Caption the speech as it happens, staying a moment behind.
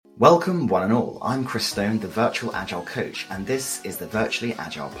Welcome one and all, I'm Chris Stone, the Virtual Agile Coach, and this is the Virtually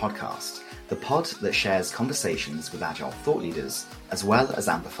Agile Podcast, the pod that shares conversations with Agile thought leaders, as well as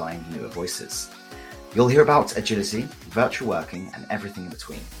amplifying newer voices. You'll hear about agility, virtual working, and everything in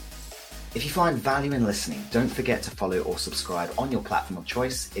between. If you find value in listening, don't forget to follow or subscribe on your platform of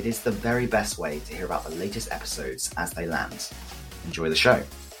choice. It is the very best way to hear about the latest episodes as they land. Enjoy the show.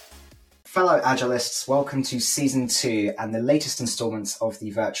 Fellow Agilists, welcome to Season 2 and the latest instalment of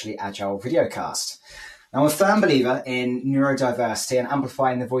the Virtually Agile videocast. Now, I'm a firm believer in neurodiversity and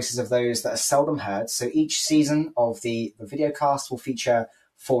amplifying the voices of those that are seldom heard. So each season of the videocast will feature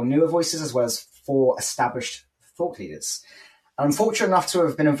 4 newer voices as well as 4 established thought leaders. I'm fortunate enough to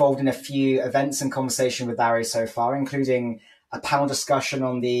have been involved in a few events and conversation with Arie so far, including a panel discussion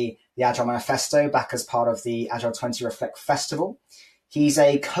on the Agile manifesto back as part of the Agile 20 Reflect Festival. He's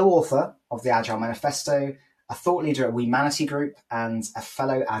a co-author of the Agile manifesto, a thought leader at Wemanity group, and a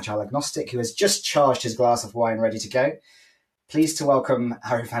fellow Agile agnostic who has just charged his glass of wine ready to go. Pleased to welcome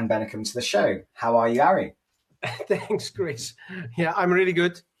Arie Van Bennekum to the show. How are you, Arie? Thanks, Chris. Yeah, I'm really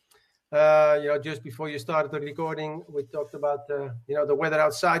good. Just before you started the recording, we talked about the weather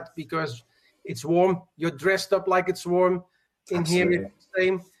outside because it's warm. You're dressed up like it's warm. In Absolutely. Here it's the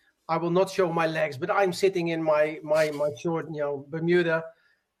same. I will not show my legs, but I'm sitting in my short, Bermuda,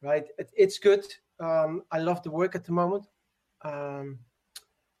 right? It's good. I love the work at the moment.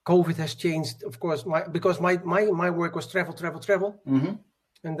 COVID has changed, of course, because my work was travel. Mm-hmm.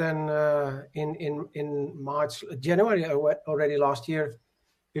 And then in January already last year,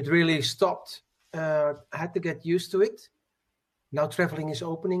 it really stopped. I had to get used to it. Now traveling is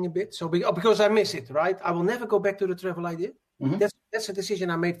opening a bit. So because I miss it, right? I will never go back to the travel I did. Mm-hmm. That's a decision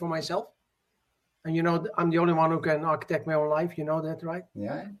I made for myself. And, I'm the only one who can architect my own life. You know that, right?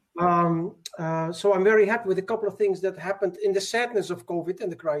 Yeah. So I'm very happy with a couple of things that happened in the sadness of COVID and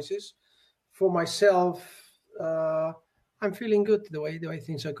the crisis. For myself, I'm feeling good the way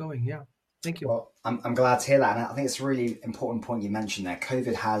things are going. Yeah. Thank you. Well, I'm glad to hear that. And I think it's a really important point you mentioned there.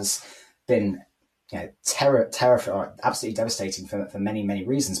 COVID has been terrifying, absolutely devastating for many, many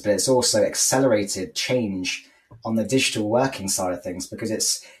reasons, but it's also accelerated change on the digital working side of things because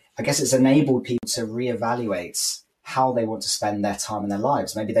it's enabled people to reevaluate how they want to spend their time in their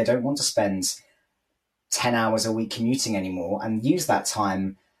lives. Maybe they don't want to spend 10 hours a week commuting anymore and use that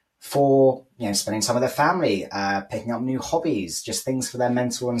time for, spending time with their family, picking up new hobbies, just things for their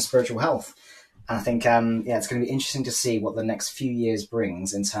mental and spiritual health. And I think, it's going to be interesting to see what the next few years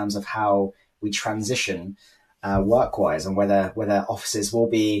brings in terms of how we transition work-wise and whether offices will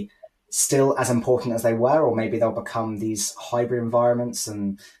be still as important as they were, or maybe they'll become these hybrid environments.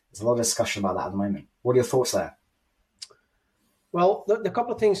 And there's a lot of discussion about that at the moment. What are your thoughts there? Well, the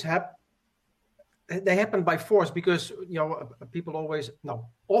couple of things they happen by force because,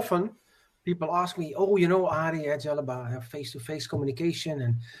 often people ask me, Arie, Agile about face-to-face communication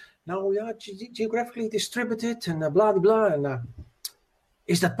and now we are geographically distributed and blah, blah, blah. And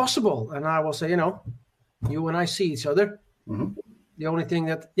is that possible? And I will say, you and I see each other. Mm-hmm. The only thing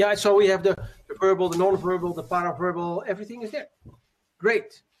so we have the verbal, the non-verbal, the paraverbal, everything is there.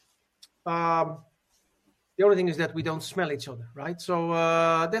 Great. The only thing is that we don't smell each other, right? So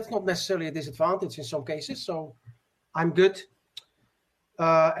that's not necessarily a disadvantage in some cases. So I'm good.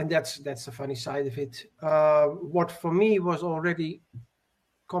 And that's the funny side of it. What for me was already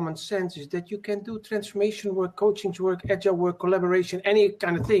common sense is that you can do transformation work, coaching work, agile work, collaboration, any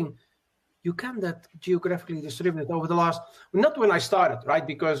kind of thing. You can that geographically distributed over the last, not when I started, right?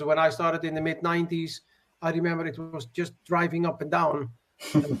 Because when I started in the mid-90s, I remember it was just driving up and down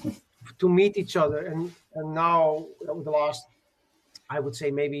to meet each other. And now, over the last, I would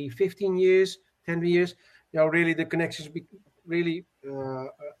say maybe 15 years, 10 years, really the connections really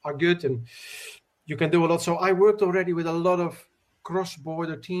are good and you can do a lot. So I worked already with a lot of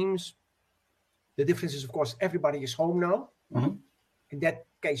cross-border teams. The difference is, of course, everybody is home now. Mm-hmm. In that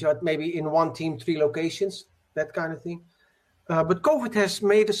case, you had maybe in one team, 3 locations, that kind of thing. But COVID has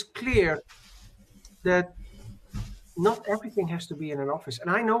made us clear that not everything has to be in an office. And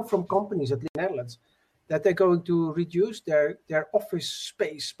I know from companies, at least in the Netherlands, that they're going to reduce their office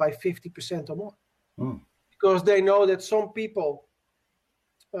space by 50% or more. Mm. Because they know that some people,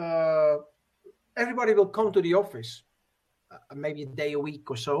 everybody will come to the office, maybe a day a week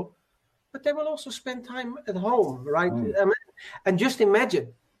or so, but they will also spend time at home, right? Mm. And just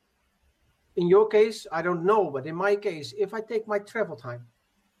imagine, in your case, I don't know, but in my case, if I take my travel time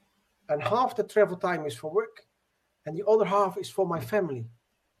and half the travel time is for work and the other half is for my family,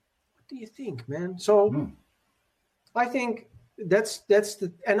 what do you think, man? So I think that's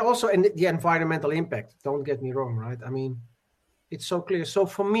the, and also the environmental impact. Don't get me wrong, right? I mean, It's so clear. So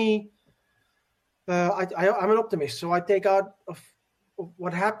for me, I'm an optimist. So I take out of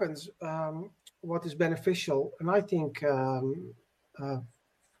what happens, what is beneficial. And I think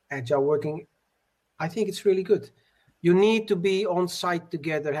agile working, I think it's really good. You need to be on site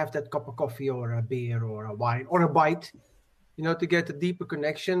together, have that cup of coffee or a beer or a wine or a bite, to get a deeper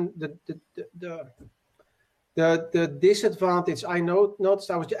connection. The disadvantage I noticed,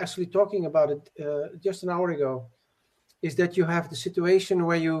 I was actually talking about it just an hour ago, is that you have the situation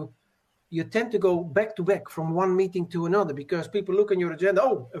where you tend to go back to back from one meeting to another because people look on your agenda,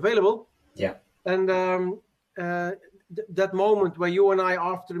 available. Yeah. And that moment where you and I,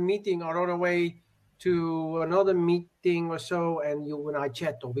 after the meeting, are on our way to another meeting or so, and you and I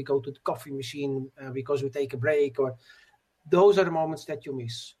chat, or we go to the coffee machine because we take a break, or those are the moments that you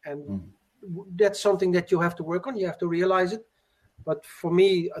miss. And that's something that you have to work on. You have to realize it. But for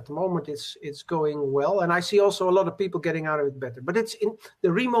me, at the moment, it's going well, and I see also a lot of people getting out of it better. But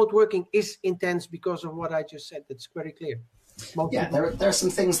the remote working is intense because of what I just said. It's very clear. There are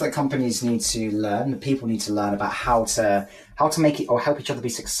some things that companies need to learn. That people need to learn about how to make it or help each other be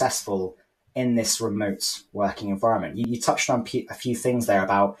successful in this remote working environment. You touched on a few things there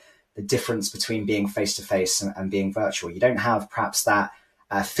about the difference between being face to face and being virtual. You don't have perhaps that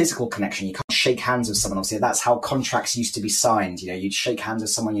physical connection. You can't shake hands with someone. Obviously, that's how contracts used to be signed. You'd shake hands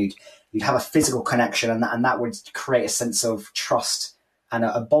with someone, you'd have a physical connection, and that would create a sense of trust and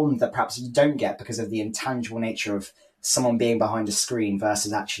a bond that perhaps you don't get because of the intangible nature of someone being behind a screen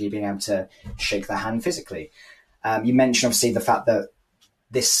versus actually being able to shake their hand physically. You mentioned obviously the fact that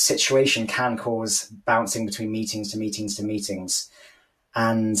this situation can cause bouncing between meetings to meetings to meetings.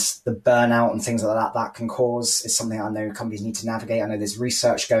 And the burnout and things like that can cause is something I know companies need to navigate. I know there's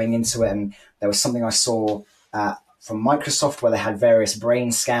research going into it, and there was something I saw from Microsoft where they had various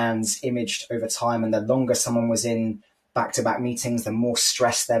brain scans imaged over time, and the longer someone was in back-to-back meetings, the more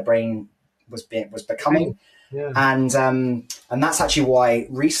stressed their brain was becoming. Yeah. And that's actually why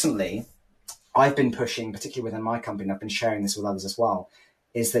recently I've been pushing, particularly within my company, and I've been sharing this with others as well,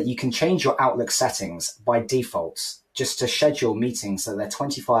 is that you can change your Outlook settings by default just to schedule meetings so they're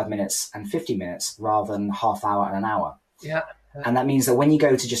 25 minutes and 50 minutes rather than half hour and an hour. Yeah. And that means that when you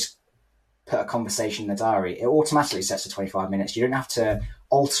go to just put a conversation in the diary, it automatically sets to 25 minutes. You don't have to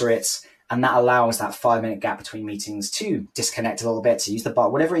alter it. And that allows that 5-minute gap between meetings to disconnect a little bit, to use the bar,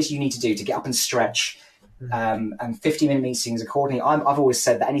 whatever it is you need to do to get up and stretch. And 50-minute meetings accordingly. I've always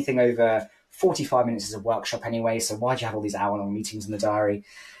said that anything over 45 minutes is a workshop anyway. So why do you have all these hour-long meetings in the diary?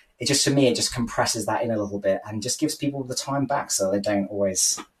 It just, for me, it just compresses that in a little bit and just gives people the time back so they don't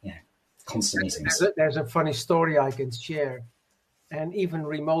always, constant meetings. There's a funny story I can share. And even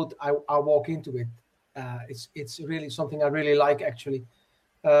remote, I walk into it. It's really something I really like, actually.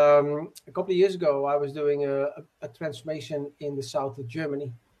 A couple of years ago, I was doing a transformation in the south of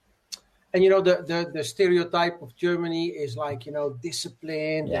Germany. And, the stereotype of Germany is like,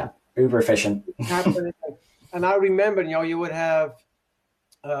 disciplined. Yeah, uber efficient. And I remember, you would have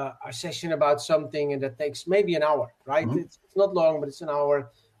a session about something, and that takes maybe an hour, right? Mm-hmm. It's not long, but it's an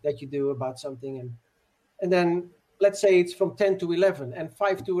hour that you do about something. And then let's say it's from 10 to 11 and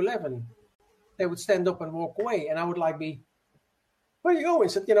 5 to 11, they would stand up and walk away. And I would where are you going?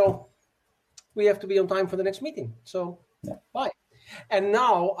 I said, we have to be on time for the next meeting. So bye. And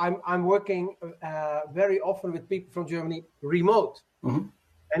now I'm working very often with people from Germany remote. Mm-hmm.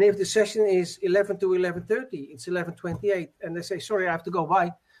 And if the session is 11 to 11:30, it's 11:28, and they say, sorry, I have to go,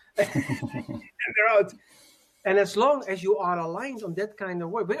 bye. And they're out. And as long as you are aligned on that kind of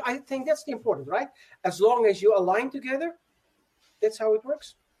work, but I think that's the important, right? As long as you align together, that's how it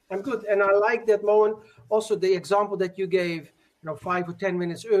works. I'm good. And I like that moment. Also, the example that you gave, 5 or 10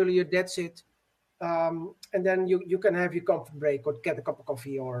 minutes earlier, that's it. And then you can have your comfort break or get a cup of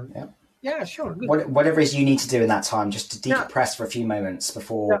coffee or... Yeah, sure. Good. Whatever it is you need to do in that time, just to decompress for a few moments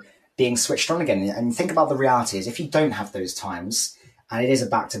before being switched on again. And think about the reality is if you don't have those times and it is a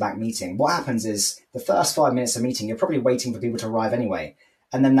back-to-back meeting, what happens is the first 5 minutes of meeting, you're probably waiting for people to arrive anyway.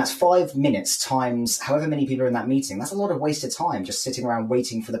 And then that's 5 minutes times however many people are in that meeting. That's a lot of wasted time just sitting around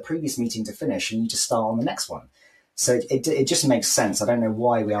waiting for the previous meeting to finish and you just start on the next one. So it just makes sense. I don't know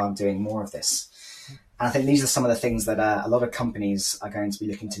why we aren't doing more of this. And I think these are some of the things that a lot of companies are going to be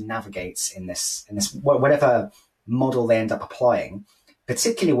looking to navigate in this whatever model they end up applying,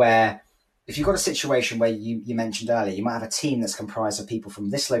 particularly where if you've got a situation where you mentioned earlier, you might have a team that's comprised of people from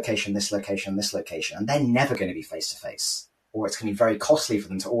this location, this location, this location, and they're never going to be face-to-face, or it's going to be very costly for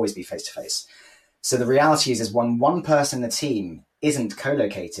them to always be face-to-face. So the reality is when one person in the team isn't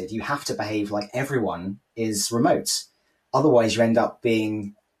co-located, you have to behave like everyone is remote. Otherwise, you end up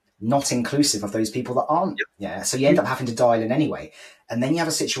being not inclusive of those people that aren't. Yep. Yeah. So you end up having to dial in anyway. And then you have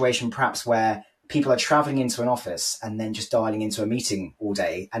a situation perhaps where people are traveling into an office and then just dialing into a meeting all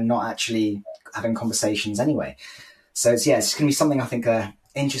day and not actually having conversations anyway. So it's going to be something I think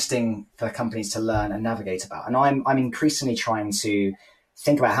interesting for companies to learn and navigate about. And I'm increasingly trying to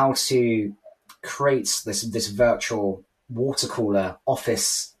think about how to create this virtual water cooler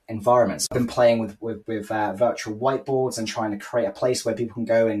office environment. So I've been playing with virtual whiteboards and trying to create a place where people can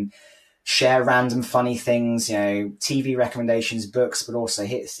go and share random funny things, TV recommendations, books, but also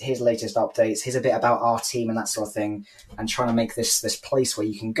here's the latest updates, here's a bit about our team and that sort of thing, and trying to make this place where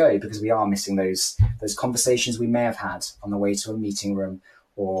you can go, because we are missing those conversations we may have had on the way to a meeting room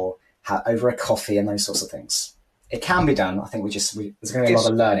or over a coffee and those sorts of things. It can be done. I think there's going to be a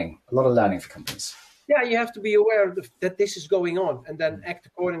lot of learning for companies. Yeah, you have to be aware that this is going on and then act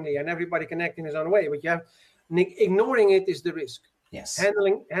accordingly, and everybody can act in his own way. But ignoring it is the risk. Yes.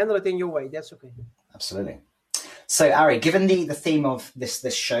 Handle it in your way. That's okay. Absolutely. So, Arie, given the theme of this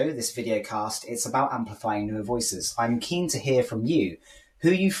show, this video cast, it's about amplifying newer voices. I'm keen to hear from you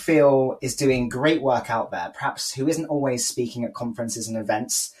who you feel is doing great work out there, perhaps who isn't always speaking at conferences and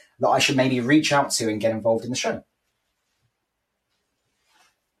events, that I should maybe reach out to and get involved in the show.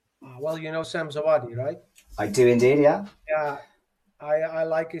 Well, Sam Zawadi, right? I do indeed, yeah. Yeah, I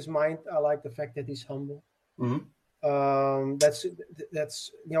like his mind. I like the fact that he's humble. Mm-hmm.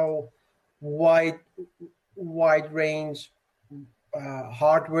 That's wide range,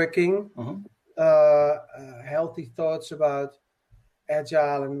 hardworking, healthy thoughts about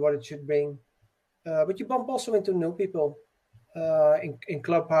Agile and what it should bring. But you bump also into new people in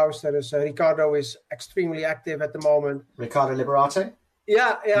Clubhouse. There is Ricardo is extremely active at the moment. Ricardo Liberato.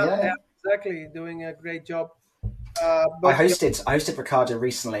 Yeah, exactly, doing a great job. I hosted Ricardo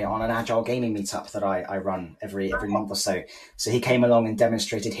recently on an Agile gaming meetup that I run every month or so. So he came along and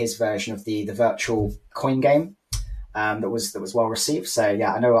demonstrated his version of the virtual coin game that was well received. So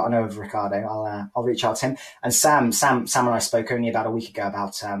yeah, I know of Ricardo. I'll reach out to him. And Sam and I spoke only about a week ago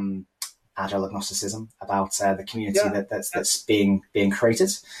about Agile agnosticism, about the community that's being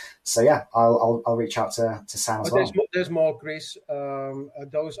created. So yeah, I'll reach out to Sam as well. There's more, Chris.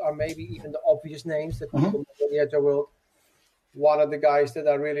 Those are maybe even the obvious names that people know in the Agile world. One of the guys that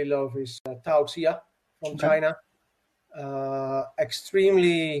I really love is Tao Xia from China.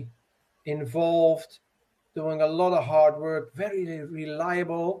 Extremely involved, doing a lot of hard work, very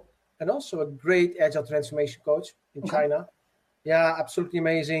reliable, and also a great Agile transformation coach in China. Yeah, absolutely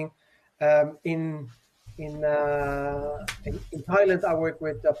amazing. In Thailand, I work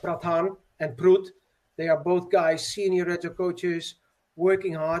with Prathan and Prut. They are both guys, senior Agile coaches,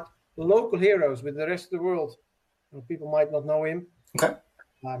 working hard, local heroes with the rest of the world. People might not know him. Okay.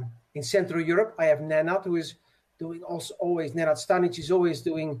 In Central Europe, I have Nenad, who is doing Nenad Stanic is always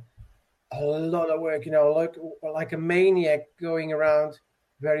doing a lot of work, like a maniac going around,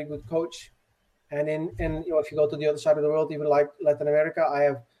 very good coach. And if you go to the other side of the world, even like Latin America, I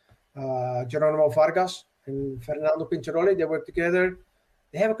have Geronimo Vargas and Fernando Pincheroli. They work together.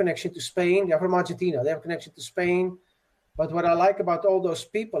 They have a connection to Spain. They're from Argentina. They have a connection to Spain. But what I like about all those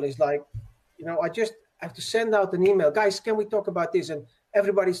people is I just have to send out an email. Guys, can we talk about this? And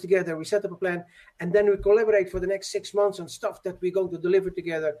everybody's together. We set up a plan. And then we collaborate for the next 6 months on stuff that we're going to deliver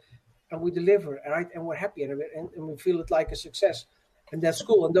together. And we deliver, right? And we're happy. And we feel it like a success. And that's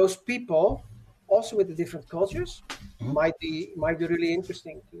cool. And those people, also with the different cultures, might be really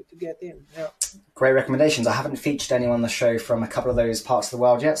interesting to get in. Yeah. Great recommendations. I haven't featured anyone on the show from a couple of those parts of the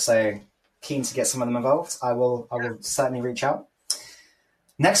world yet, so keen to get some of them involved. I will certainly reach out.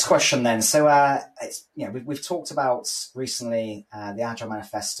 Next question then. So we've talked about recently the Agile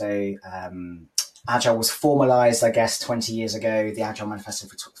manifesto. Agile was formalized, I guess, 20 years ago, the Agile manifesto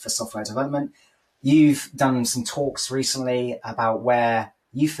for software development. You've done some talks recently about where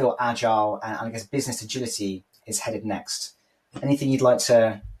you feel Agile and I guess business agility is headed next. Anything you'd like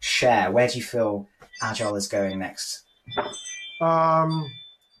to share? Where do you feel Agile is going next?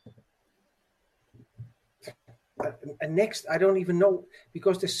 Next, I don't even know,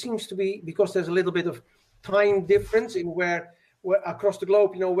 because there's a little bit of time difference in where across the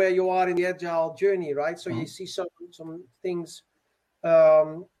globe, where you are in the Agile journey, right? So you see some things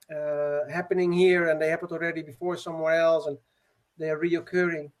happening here, and they happened already before somewhere else, and they are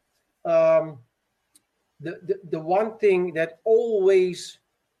reoccurring. The one thing that always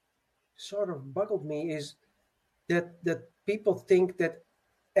sort of buggled me is that people think that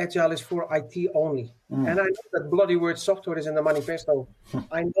Agile is for IT only. And I know that bloody word software is in the manifesto.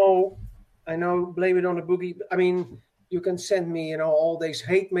 I know, blame it on the boogie. I mean, you can send me, all these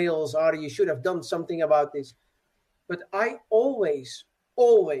hate mails, Arie, you should have done something about this. But I always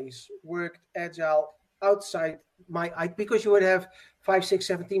always worked agile outside because you would have 5, 6,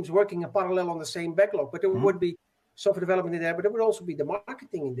 7 teams working in parallel on the same backlog, but there would be software development in there, but there would also be the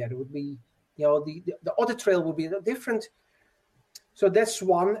marketing in there. There would be, the audit trail would be different. So that's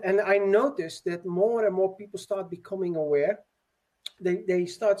one. And I noticed that more and more people start becoming aware. They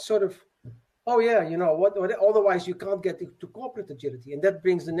start sort of, oh yeah, what otherwise you can't get to corporate agility. And that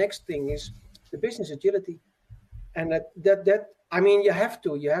brings the next thing is the business agility. And that I mean, you have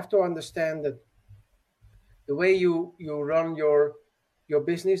to understand that the way you run your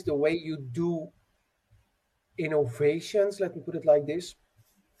business, the way you do innovations, let me put it like this.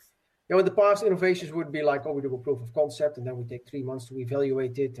 In the past, innovations would be like, we do a proof of concept, and then we take 3 months to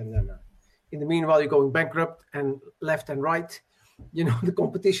evaluate it, and then in the meanwhile, you're going bankrupt and left and right. The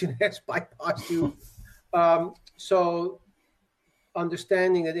competition has bypassed you. So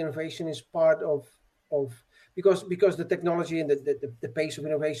understanding that innovation is part of because the technology and the pace of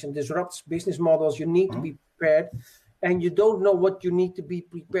innovation disrupts business models, you need to be prepared, and you don't know what you need to be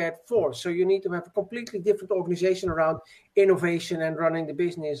prepared for. So you need to have a completely different organization around innovation and running the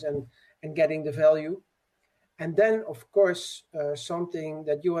business and getting the value. And then, of course, something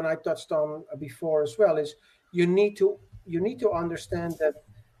that you and I touched on before as well is you need to understand that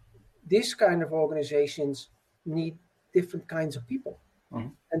these kind of organizations need different kinds of people,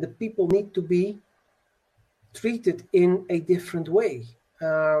 and the people need to be treated in a different way.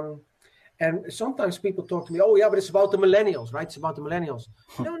 And sometimes people talk to me, oh yeah, but it's about the millennials, right? It's about the millennials.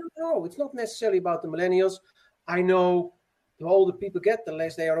 No, it's not necessarily about the millennials. I know the older people get, the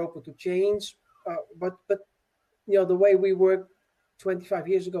less they are open to change. But the way we worked 25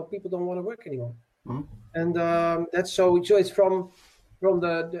 years ago, people don't want to work anymore. And that's so it's from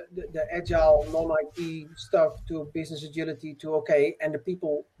the agile non-IT stuff to business agility to and the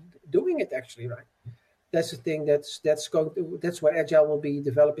people doing it actually, right? That's the thing that's where agile will be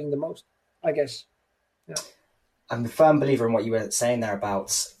developing the most, I guess. Yeah. I'm a firm believer in what you were saying there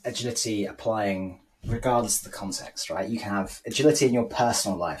about agility applying regardless of the context, right? You can have agility in your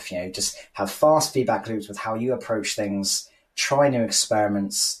personal life, just have fast feedback loops with how you approach things, try new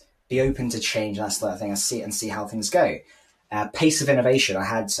experiments, be open to change, and that sort of thing, and see how things go. Pace of innovation. I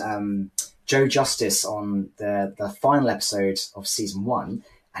had Joe Justice on the final episode of season 1,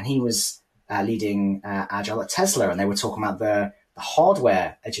 and he was leading Agile at Tesla, and they were talking about the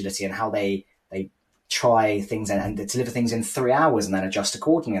hardware agility and how they try things and deliver things in 3 hours and then adjust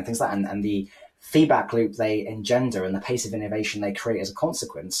accordingly and things like that. And the feedback loop they engender and the pace of innovation they create as a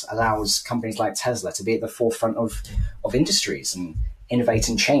consequence allows companies like Tesla to be at the forefront of industries and innovate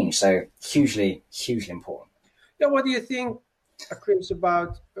and change. So hugely, hugely important. Yeah, what do you think, Chris,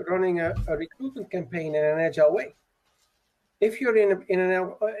 about running a recruitment campaign in an agile way? If you're in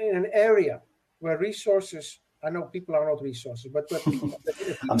an area where resources, I know people are not resources, but people,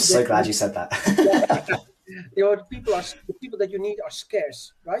 I'm so glad you said that. the people that you need are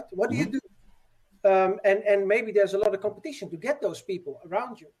scarce, right? What do you do? And maybe there's a lot of competition to get those people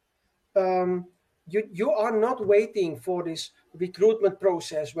around you. You are not waiting for this recruitment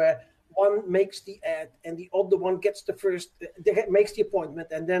process where one makes the ad and the other one gets makes the appointment,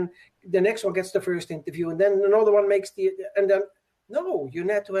 and then the next one gets the first interview, and then another one makes no, you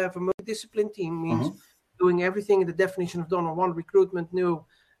need to have a multidiscipline team, means doing everything in the definition of done on one recruitment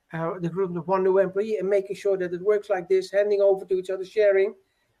of one new employee, and making sure that it works like this, handing over to each other, sharing,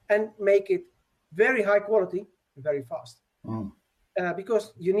 and make it very high quality, very fast.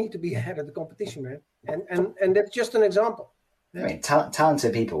 Because you need to be ahead of the competition, man. And that's just an example. Yeah. I mean,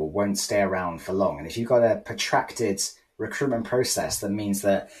 talented people won't stay around for long. And if you've got a protracted recruitment process that means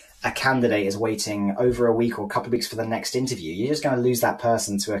that a candidate is waiting over a week or a couple of weeks for the next interview, you're just going to lose that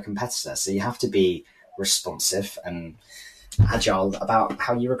person to a competitor. So you have to be responsive and agile about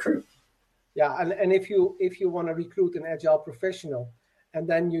how you recruit. Yeah, and if you want to recruit an agile professional, and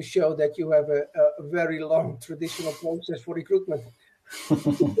then you show that you have a very long traditional process for recruitment,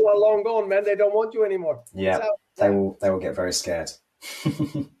 people are long gone, man. They don't want you anymore. Yeah, they will get very scared.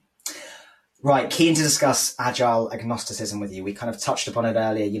 Right, keen to discuss agile agnosticism with you. We kind of touched upon it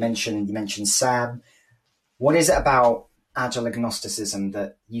earlier. You mentioned Sam. What is it about agile agnosticism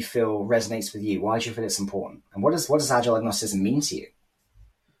that you feel resonates with you? Why do you feel it's important? And what does agile agnosticism mean to you?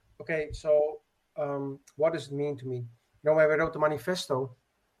 Okay, so what does it mean to me? When I wrote the manifesto,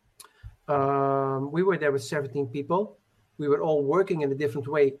 we were there with 17 people. We were all working in a different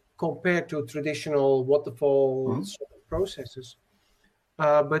way compared to traditional waterfall processes.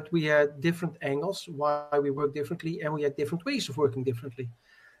 But we had different angles why we work differently, and we had different ways of working differently.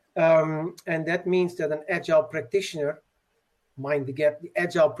 And that means that an agile practitioner, the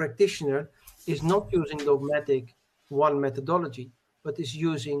agile practitioner is not using dogmatic one methodology, but is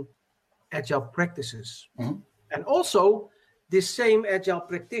using agile practices. And also, this same agile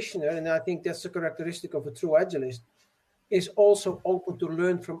practitioner, and I think that's the characteristic of a true agilist, is also open to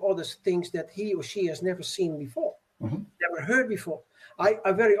learn from others things that he or she has never seen before, never heard before. I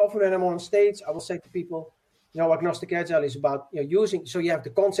very often when I'm on stage, I will say to people, agnostic agile is about using. So you have the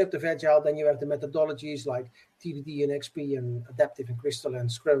concept of agile, then you have the methodologies like TDD and XP and adaptive and crystal and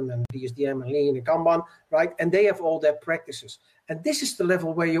Scrum and DSDM and Lean and Kanban, right? And they have all their practices. And this is the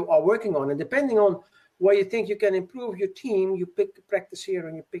level where you are working on. And depending on where you think you can improve your team, you pick a practice here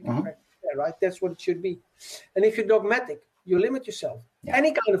and you pick a practice there, right? That's what it should be. And if you're dogmatic, you limit yourself. Yeah.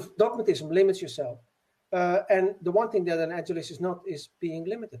 Any kind of dogmatism limits yourself. And the one thing that an agilist is not is being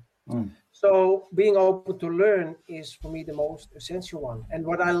limited. So being open to learn is for me the most essential one. And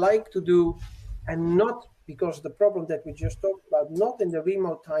what I like to do, and not because of the problem that we just talked about, not in the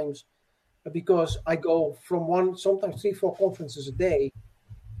remote times, because I go from sometimes 3-4 conferences a day.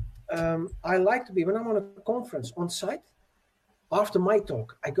 I like to be, when I'm on a conference on site, after my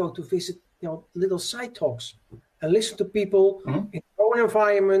talk, I go to visit little side talks and listen to people in their own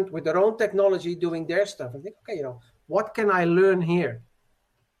environment with their own technology doing their stuff. And think, okay, what can I learn here?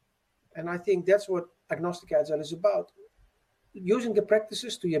 And I think that's what agnostic agile is about. Using the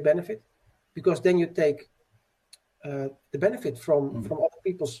practices to your benefit, because then you take the benefit from other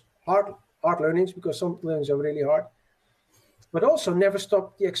people's hard learnings, because some learnings are really hard. But also never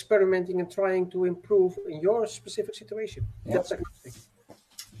stop the experimenting and trying to improve in your specific situation. Yep. That's agnostic.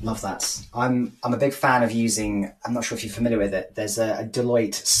 Love that. I'm a big fan of using, I'm not sure if you're familiar with it, there's a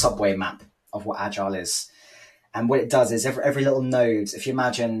Deloitte subway map of what Agile is. And what it does is every little node, if you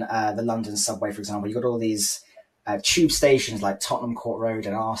imagine the London subway, for example, you've got all these tube stations like Tottenham Court Road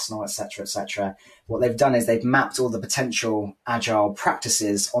and Arsenal, etc., etc. What they've done is they've mapped all the potential Agile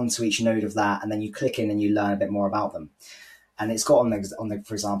practices onto each node of that, and then you click in and you learn a bit more about them. And it's got on the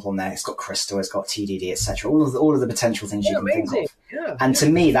for example, on there, it's got Crystal, it's got TDD, etc. All of the potential things you can think of. Yeah, and to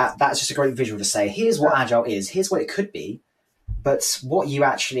me, that's just a great visual to say, here's what Agile is, here's what it could be. But what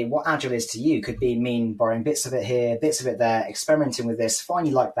Agile is to you could mean borrowing bits of it here, bits of it there, experimenting with this, fine,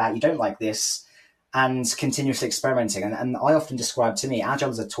 you like that, you don't like this, and continuously experimenting. And I often describe, to me, Agile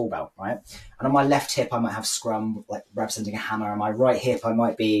as a tool belt, right? And on my left hip, I might have Scrum, like representing a hammer. On my right hip, I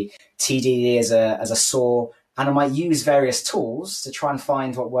might be TDD as a saw. And I might use various tools to try and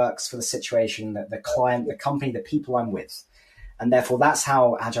find what works for the situation, the client, the company, the people I'm with. And therefore, that's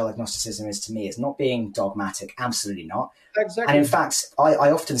how Agile agnosticism is to me. It's not being dogmatic, absolutely not. Exactly. And in fact,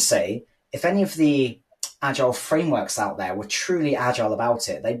 I often say, if any of the Agile frameworks out there were truly Agile about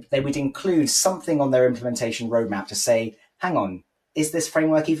it, they would include something on their implementation roadmap to say, hang on, is this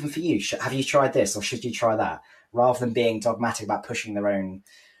framework even for you? Have you tried this or should you try that? Rather than being dogmatic about pushing their own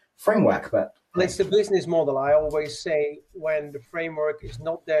framework. But it's the business model. I always say when the framework is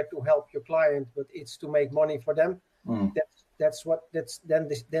not there to help your client, but it's to make money for them, then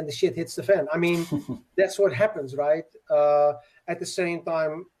the shit hits the fan. I mean, that's what happens, right? At the same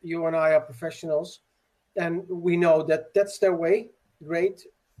time, you and I are professionals, and we know that that's their way. Great,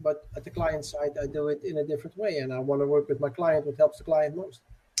 but at the client side, I do it in a different way, and I want to work with my client what helps the client most.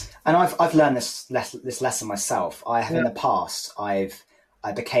 And I've learned this lesson myself. I have in the past. I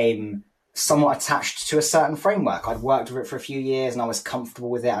became somewhat attached to a certain framework. I'd worked with it for a few years, and I was comfortable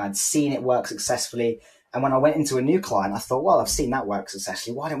with it, and I'd seen it work successfully. And when I went into a new client, I thought, well, I've seen that work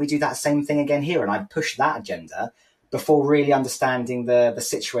successfully. Why don't we do that same thing again here? And I'd push that agenda before really understanding the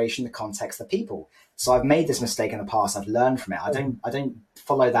situation, the context, the people. So I've made this mistake in the past. I've learned from it. I don't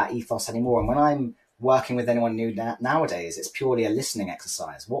follow that ethos anymore. And when I'm working with anyone new nowadays, it's purely a listening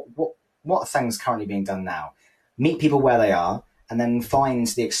exercise. What are things currently being done now? Meet people where they are, and then find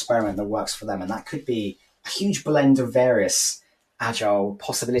the experiment that works for them. And that could be a huge blend of various Agile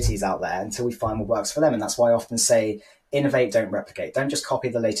possibilities out there until we find what works for them. And that's why I often say, innovate, don't replicate. Don't just copy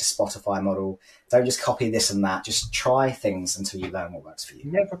the latest Spotify model. Don't just copy this and that. Just try things until you learn what works for you.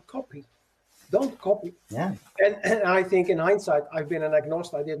 Never copy. Don't copy. Yeah. And I think in hindsight, I've been an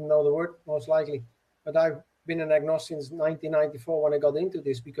agnostic. I didn't know the word, most likely. But I've been an agnostic since 1994 when I got into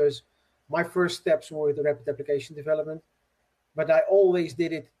this, because my first steps were with the rapid application development. But I always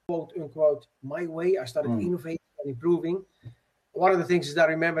did it, quote unquote, my way. I started innovating and improving. One of the things is that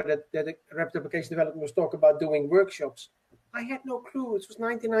I remember that rapid application development was talk about doing workshops. I had no clue. It was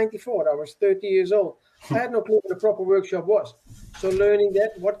 1994. I was 30 years old. I had no clue what a proper workshop was. So learning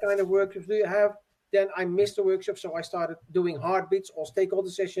that, what kind of workshops do you have? Then I missed the workshop, so I started doing heartbeats or stakeholder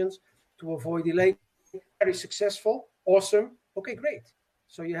sessions to avoid delay. Very successful. Awesome. Okay, great.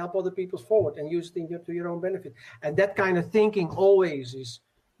 So you help other people forward and use it to your own benefit. And that kind of thinking always is,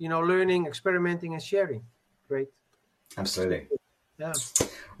 learning, experimenting, and sharing. Great. Absolutely. Yeah.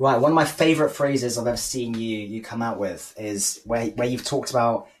 Right. One of my favorite phrases I've ever seen you come out with is where you've talked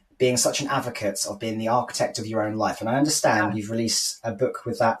about being such an advocate of being the architect of your own life. And I understand you've released a book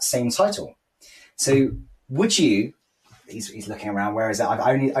with that same title. So would you, he's looking around, where is it? I've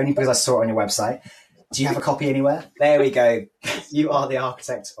only because I saw it on your website. Do you have a copy anywhere? There we go. You are the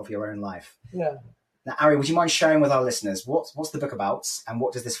architect of your own life. Yeah. Now, Arie, would you mind sharing with our listeners what's the book about and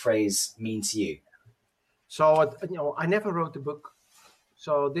what does this phrase mean to you? So, I never wrote the book.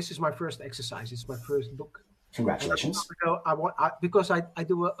 So this is my first exercise. It's my first book. Congratulations. Because I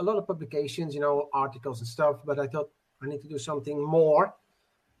do a lot of publications, articles and stuff, but I thought I need to do something more.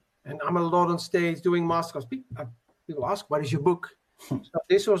 And I'm a lot on stage doing masterclass. People ask, what is your book? So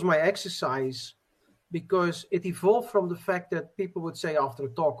this was my exercise because it evolved from the fact that people would say after a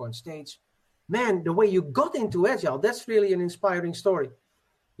talk on stage, man, the way you got into Agile, that's really an inspiring story.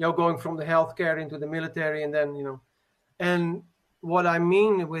 Going from the healthcare into the military and then, and what I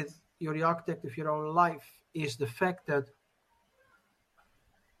mean with you're the architect of your own life is the fact that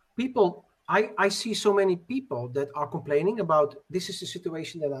people, I see so many people that are complaining about this is the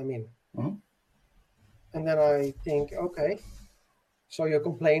situation that I'm in. Mm-hmm. And then I think, okay, so you're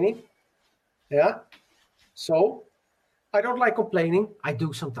complaining. Yeah. So I don't like complaining. I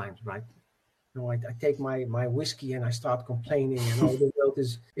do sometimes, right? I take my whiskey and I start complaining and all the world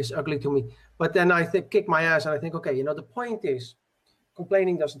is ugly to me. But then I kick my ass and I think, okay, the point is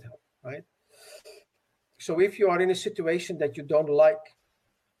complaining doesn't help, right? So if you are in a situation that you don't like,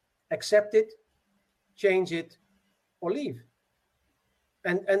 accept it, change it, or leave.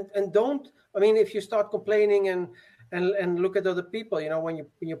 And don't, if you start complaining and look at other people, when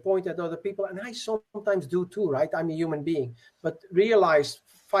you point at other people, and I sometimes do too, right? I'm a human being, but realize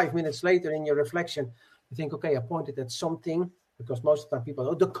 5 minutes later in your reflection, you think, okay, I pointed at something, because most of the time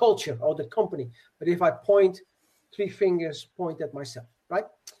people, the culture or the company. But if I point 3 fingers, point at myself, right?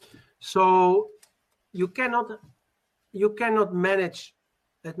 So you cannot manage,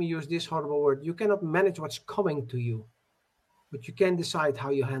 let me use this horrible word, you cannot manage what's coming to you, but you can decide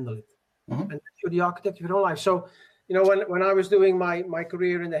how you handle it. Mm-hmm. And you're the architect of your own life. So, when I was doing my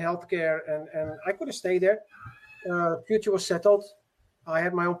career in the healthcare and I could have stayed there, future was settled. I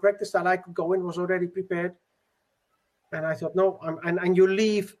had my own practice that I could go in, was already prepared. And I thought, no, and you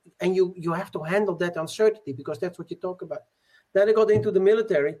leave and you have to handle that uncertainty because that's what you talk about. Then I got into the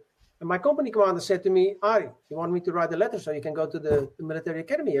military and my company commander said to me, Arie, you want me to write a letter so you can go to the military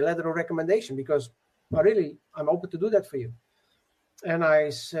academy, a letter of recommendation, because I'm open to do that for you. And I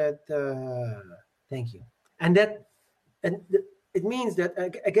said, thank you. And it means that,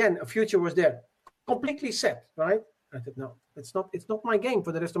 again, a future was there, completely set, right? I said, no, it's not my game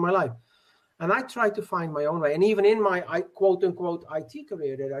for the rest of my life. And I tried to find my own way. And even in my quote unquote IT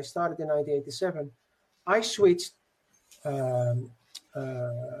career that I started in 1987, I switched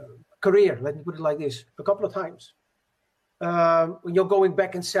career, let me put it like this, a couple of times. When you're going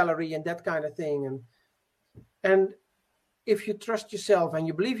back in salary and that kind of thing. And if you trust yourself and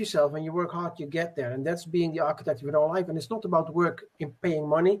you believe yourself and you work hard, you get there. And that's being the architect of your own life. And it's not about work in paying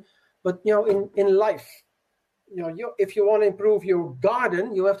money, but in life. If you want to improve your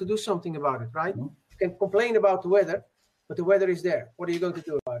garden, you have to do something about it, right? Mm-hmm. You can complain about the weather, but the weather is there. What are you going to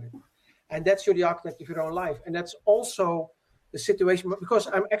do about it? And that's the architect of your own life. And that's also the situation, because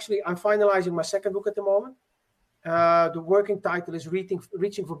I'm finalizing my second book at the moment. The working title is Reaching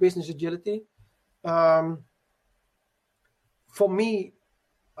for Business Agility. For me,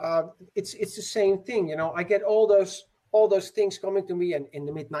 it's the same thing. I get all those things coming to me, and in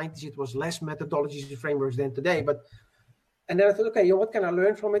the mid-90s it was less methodologies and frameworks than today. And then I thought, okay, what can I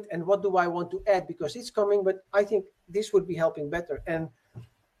learn from it, and what do I want to add, because it's coming, but I think this would be helping better. And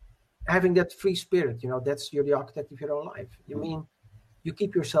having that free spirit, you're the architect of your own life. You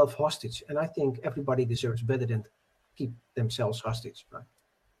keep yourself hostage, and I think everybody deserves better than keep themselves hostage, right?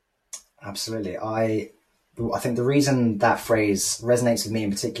 Absolutely. I think the reason that phrase resonates with me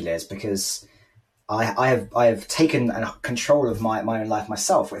in particular is because I have taken control of my own life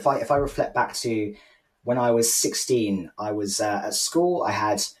myself. If I reflect back to when I was 16, I was at school. I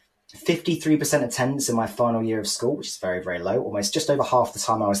had 53% attendance in my final year of school, which is very, very low, almost just over half the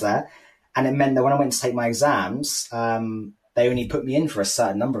time I was there. And it meant that when I went to take my exams, they only put me in for a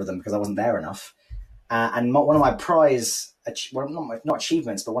certain number of them because I wasn't there enough. And one of my not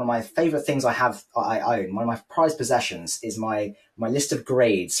achievements, but one of my favorite things I own, one of my prized possessions is my list of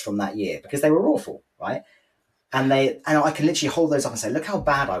grades from that year, because they were awful, right? And I can literally hold those up and say, look how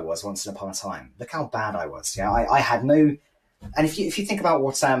bad I was once upon a time. Look how bad I was. I had no, and if you think about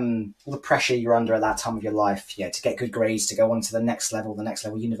what all the pressure you're under at that time of your life, to get good grades, to go on to the next level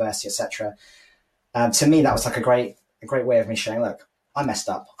university, etc. To me, that was like a great way of me showing, look, I messed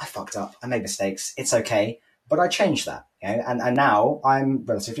up, I fucked up, I made mistakes, it's okay, but I changed that, and now I'm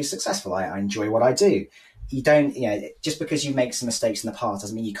relatively successful. I enjoy what I do. You don't, just because you make some mistakes in the past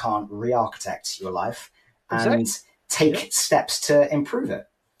doesn't mean you can't re-architect your life and take steps to improve it.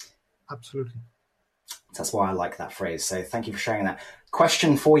 Absolutely. That's why I like that phrase. So thank you for sharing that.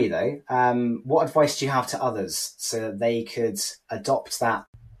 Question for you though. What advice do you have to others so that they could adopt that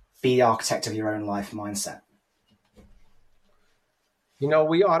be the architect of your own life mindset?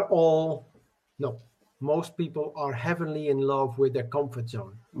 We are all, most people are heavily in love with their comfort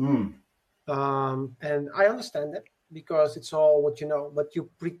zone. And I understand that because it's all what you know, but you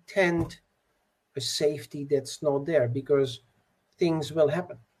pretend a safety that's not there because things will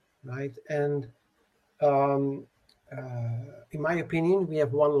happen, right? And in my opinion, we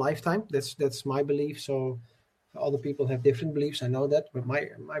have one lifetime. That's my belief. So other people have different beliefs. I know that, but my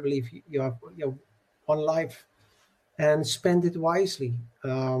belief, you have one life, and spend it wisely.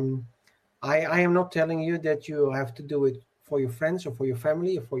 I am not telling you that you have to do it for your friends or for your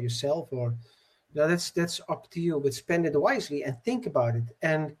family or for yourself, or that's up to you. But spend it wisely and think about it.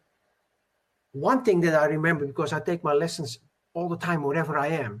 And one thing that I remember, because I take my lessons all the time wherever I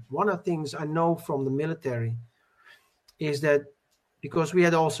am, one of the things I know from the military is that, because we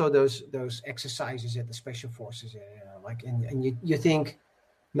had also those exercises at the special forces, and you think,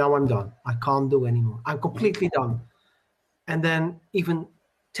 now I'm done. I can't do anymore. I'm completely done. And then even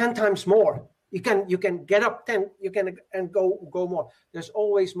 10 times more. You can get up 10, you can and go more. There's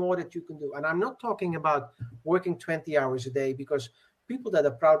always more that you can do. And I'm not talking about working 20 hours a day, because people that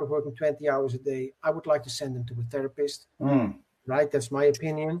are proud of working 20 hours a day, I would like to send them to a therapist. Right? That's my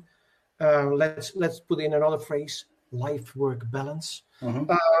opinion. Let's put in another phrase, life-work balance.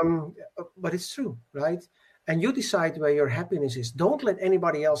 But it's true, right? And you decide where your happiness is. Don't let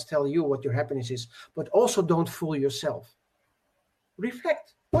anybody else tell you what your happiness is, but also don't fool yourself.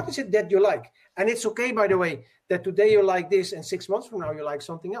 Reflect. What is it that you like? And it's okay, by the way, that today you like this and 6 months from now you like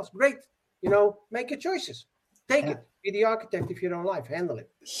something else. Great. Make your choices. Take it. Be the architect of your own life. Handle it.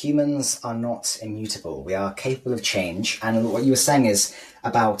 Humans are not immutable. We are capable of change. And what you were saying is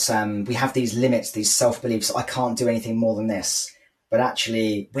about we have these limits, these self-beliefs. I can't do anything more than this. But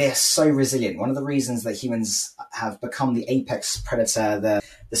actually, we're so resilient. One of the reasons that humans have become the apex predator,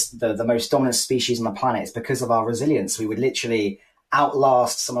 the most dominant species on the planet, is because of our resilience. We would literally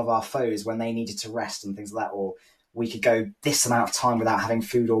outlast some of our foes when they needed to rest and things like that, or we could go this amount of time without having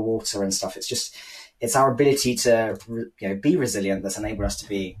food or water and stuff. It's our ability to be resilient that's enabled us to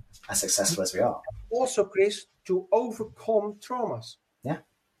be as successful as we are. Also, Chris, to overcome traumas. Yeah,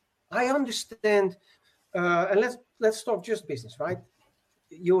 I understand. And let's talk just business, right?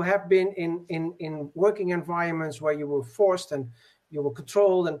 You have been in working environments where you were forced and you were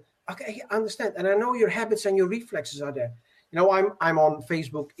controlled, and okay, I understand. And I know your habits and your reflexes are there. I'm on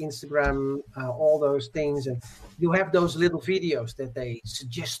Facebook, Instagram, all those things, and you have those little videos that they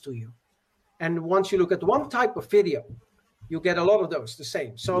suggest to you. And once you look at one type of video, you get a lot of those, the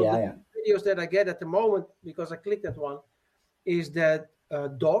same. So the videos that I get at the moment, because I clicked that one, is that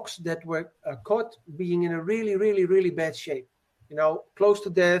dogs that were caught being in a really, really, really bad shape, close to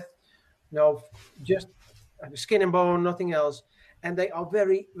death, just skin and bone, nothing else. And they are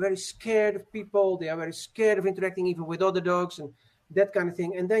very, very scared of people. They are very scared of interacting even with other dogs and that kind of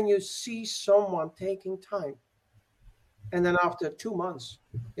thing. And then you see someone taking time. And then after 2 months,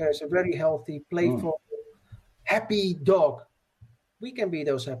 there's a very healthy, playful, happy dog. We can be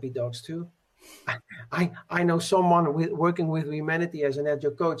those happy dogs too. I know someone working with Wemanity as an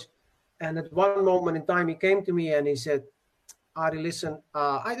agile coach. And at one moment in time, he came to me and he said, Arie, listen,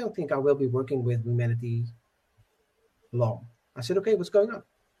 I don't think I will be working with Wemanity long. I said, okay, what's going on?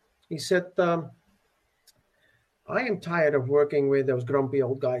 He said, I am tired of working with those grumpy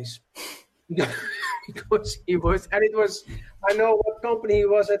old guys. Because he was, and it was, I know what company he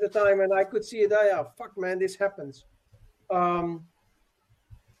was at the time, and I could see it. Fuck, man, this happens. I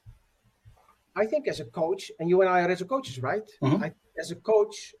think as a coach, and you and I are as a coaches, right? As a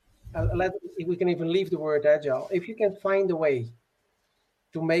coach, we can even leave the word agile. If you can find a way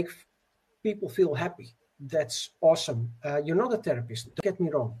to make people feel happy, that's awesome. You're not a therapist, don't get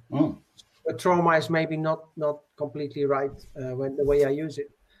me wrong. But trauma is maybe not completely right when the way I use it.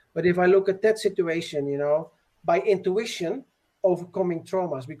 But if I look at that situation, by intuition, overcoming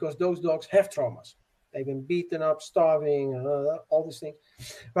traumas, because those dogs have traumas. They've been beaten up, starving, all these things,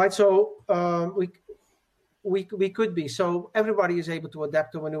 right? So we could be. So everybody is able to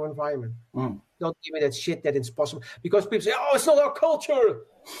adapt to a new environment. Don't give me that shit that it's possible. Because people say, oh, it's not our culture.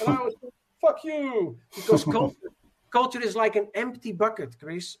 And I was like, fuck you. Because culture is like an empty bucket,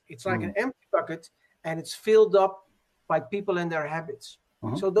 Chris. It's like an empty bucket, and it's filled up by people and their habits.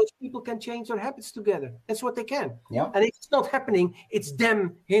 So those people can change their habits together. That's what they can. Yeah. And if it's not happening, it's them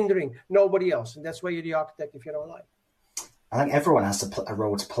hindering, nobody else. And that's why you're the architect if you don't like. I think everyone has a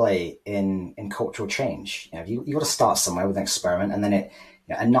role to play in cultural change. You got to start somewhere with an experiment, and then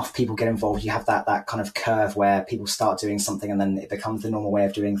enough people get involved. You have that kind of curve where people start doing something, and then it becomes the normal way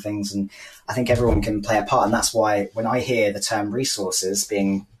of doing things. And I think everyone can play a part, and that's why when I hear the term resources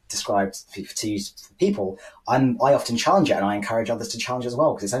being described to use for people, I often challenge it, and I encourage others to challenge as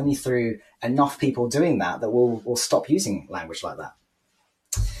well, because it's only through enough people doing that we'll stop using language like that.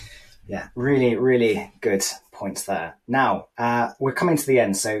 Yeah, really, really good points there. Now, we're coming to the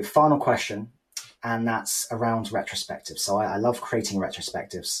end. So final question, and that's around retrospectives. So I love creating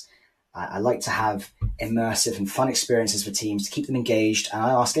retrospectives. I like to have immersive and fun experiences for teams to keep them engaged. And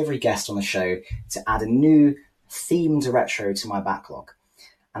I ask every guest on the show to add a new themed retro to my backlog.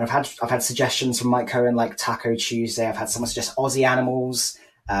 And I've had suggestions from Mike Cohen, like Taco Tuesday. I've had someone suggest Aussie animals,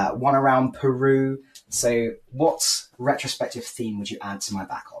 one around Peru. So what retrospective theme would you add to my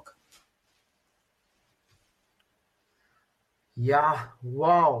backlog? Yeah,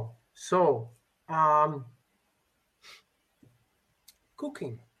 wow. So,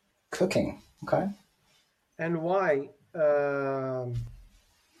 cooking. Cooking, okay. And why?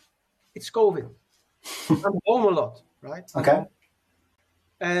 It's COVID. I'm home a lot, right? Okay.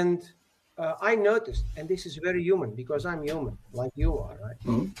 And I noticed, and this is very human because I'm human, like you are, right?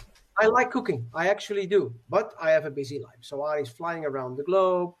 Mm-hmm. I like cooking. I actually do. But I have a busy life. So Arie's flying around the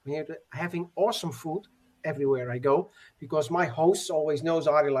globe, having awesome food everywhere I go, because my hosts always knows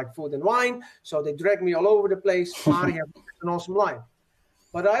Arie like food and wine, so they drag me all over the place. Arie has an awesome life.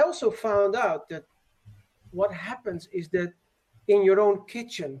 But I also found out that what happens is that in your own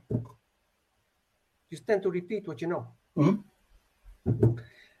kitchen, you tend to repeat what you know. Mm-hmm.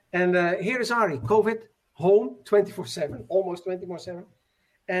 And here is Arie, COVID, home, 24/7, almost 24/7.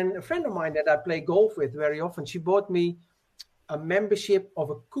 And a friend of mine that I play golf with very often, she bought me a membership of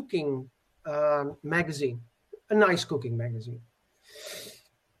a cooking magazine, a nice cooking magazine.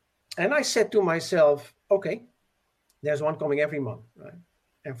 And I said to myself, okay, there's one coming every month, right?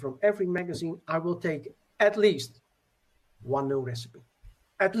 And from every magazine, I will take at least one new recipe,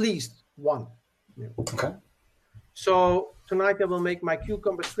 at least one. Okay. So tonight I will make my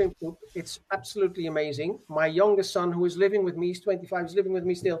cucumber shrimp soup. It's absolutely amazing. My youngest son, who is living with me, he's 25, is living with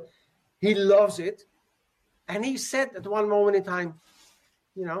me still. He loves it. And he said at one moment in time,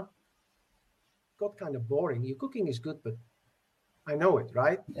 got kind of boring. Your cooking is good, but I know it,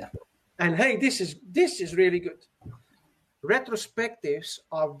 right? Yeah. And hey, this is really good. Retrospectives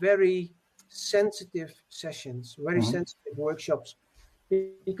are very sensitive sessions, very sensitive workshops,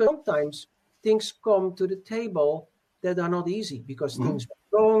 because sometimes things come to the table that are not easy because things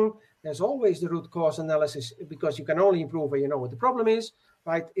are wrong. There's always the root cause analysis, because you can only improve when you know what the problem is,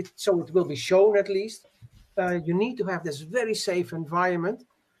 right? So it will be shown at least. You need to have this very safe environment.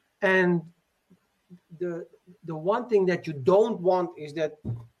 And the one thing that you don't want is that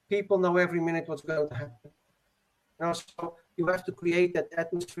people know every minute what's going to happen. So you have to create that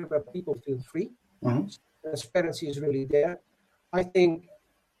atmosphere where people feel free. Transparency is really there. I think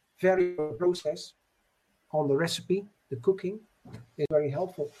very process on the recipe, the cooking, is very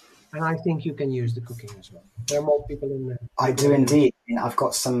helpful. And I think you can use the cooking as well. There are more people in there. I do indeed. I've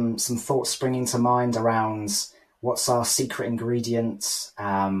got some thoughts springing to mind around what's our secret ingredients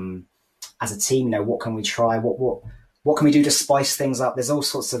as a team. What can we try? What can we do to spice things up? There's all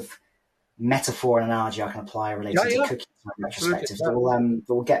sorts of metaphor and analogy I can apply related to cooking retrospectives that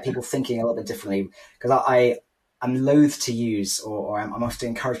will get people thinking a little bit differently. Because I'm loath to use, or I'm often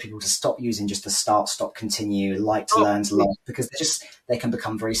encourage people to stop using just the start, stop, continue, like to learn to love, because they can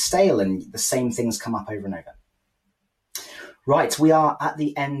become very stale and the same things come up over and over. Right, we are at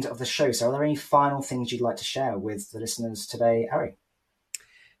the end of the show. So are there any final things you'd like to share with the listeners today, Arie?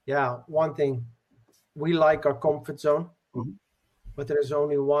 Yeah, one thing. We like our comfort zone, but there is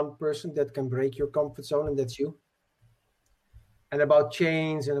only one person that can break your comfort zone, and that's you. And about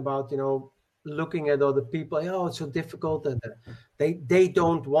change and about, looking at other people, it's so difficult, and they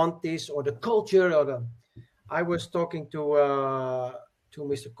don't want this, or the culture, or I was talking to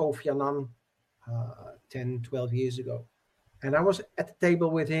Mr. Kofi Annan 10, 12 years ago, and I was at the table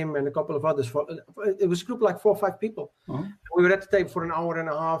with him and a couple of others. It was a group like 4 or 5 people. We were at the table for an hour and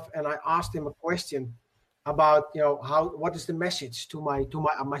a half, and I asked him a question about what is the message to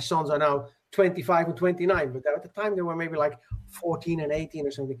my sons are now 25 and 29, but at the time they were maybe like 14 and 18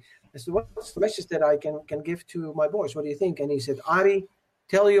 or something. I said, what's the message that I can give to my boys? What do you think? And he said, Arie,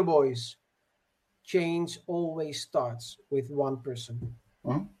 tell your boys, change always starts with one person.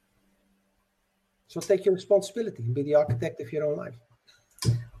 So take your responsibility and be the architect of your own life.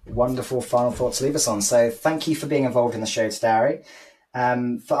 Wonderful final thought to leave us on. So thank you for being involved in the show today, Arie.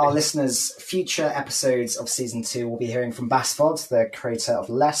 For our listeners, future episodes of season 2, we'll be hearing from Basfod, the creator of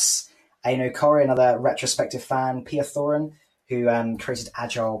Less, Aino Corey, another retrospective fan, Pia Thorin, who created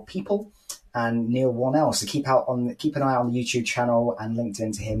Agile People, and Neil Warnell. So keep an eye on the YouTube channel and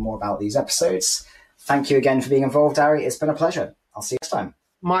LinkedIn to hear more about these episodes. Thank you again for being involved, Arie. It's been a pleasure. I'll see you next time.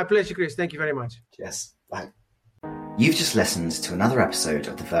 My pleasure, Chris. Thank you very much. Yes. Bye. You've just listened to another episode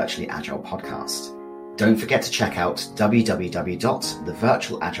of the Virtually Agile podcast. Don't forget to check out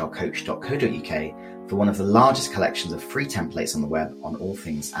www.thevirtualagilecoach.co.uk for one of the largest collections of free templates on the web on all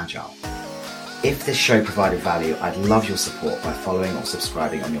things Agile. If this show provided value, I'd love your support by following or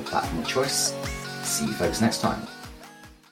subscribing on your platform of choice. See you folks next time.